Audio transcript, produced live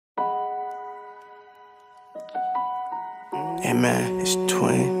Hey man, it's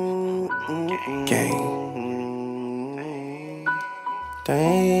Twin Gang.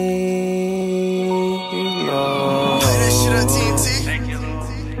 Thank you, Lord. Play that shit on TNT.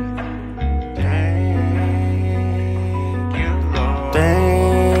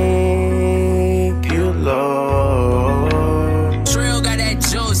 Thank you, Lord. Trill got that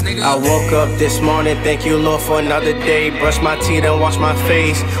juice, nigga. I woke up this morning, thank you, Lord, for another day. Brush my teeth and wash my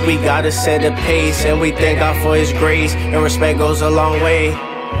face. We gotta set the pace, and we thank God for His grace. And respect goes a long way.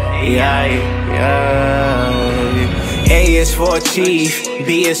 Yeah. A is for achieve,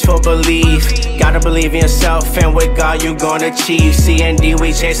 B is for believe. Gotta believe in yourself, and with God you gonna achieve. C and D,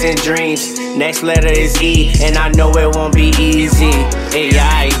 we chasing dreams. Next letter is E, and I know it won't be easy.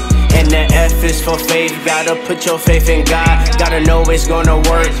 A-I. And the F is for faith, gotta put your faith in God. Gotta know it's gonna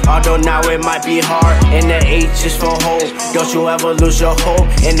work, although now it might be hard. And the H is for hope, don't you ever lose your hope.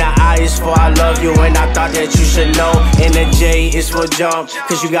 And the I is for I love you, and I thought that you should know. And the J is for jump,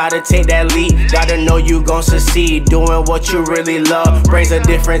 cause you gotta take that leap. Gotta know you gon' succeed, doing what you really love brings a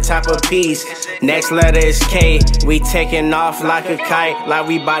different type of peace. Next letter is K, we taking off like a kite, like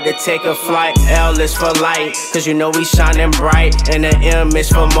we bout to take a flight. L is for light, cause you know we shining bright. And the M is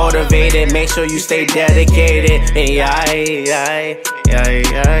for motivated, make sure you stay dedicated.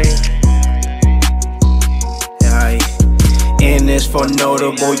 N is for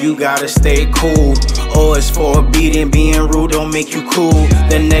notable, you gotta stay cool. O is for obedient, being rude don't make you cool.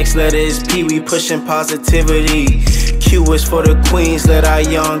 The next letter is P, we pushing positivity. Q is for the queens, let our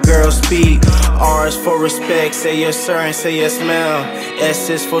young girls speak. R is for respect, say yes sir and say yes ma'am. S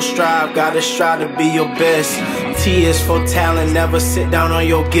is for strive, gotta strive to be your best. T is for talent, never sit down on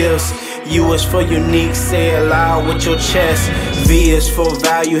your gifts. U is for unique, say it loud with your chest. V is for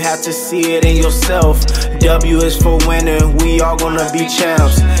value, have to see it in yourself. W is for winning, we all gonna be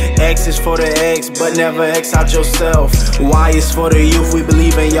champs. X is for the X, but never X out yourself. Y is for the youth, we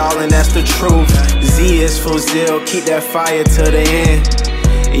believe in y'all and that's the truth. Z is for zeal, keep that fire to the end.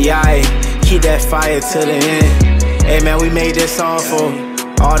 Yeah, keep that fire to the end. Hey man, we made this song for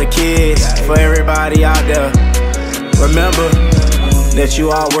all the kids, for everybody out there. Remember that you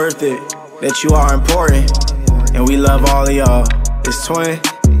are worth it, that you are important, and we love all of y'all. It's Twin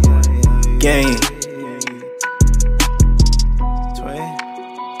Gang.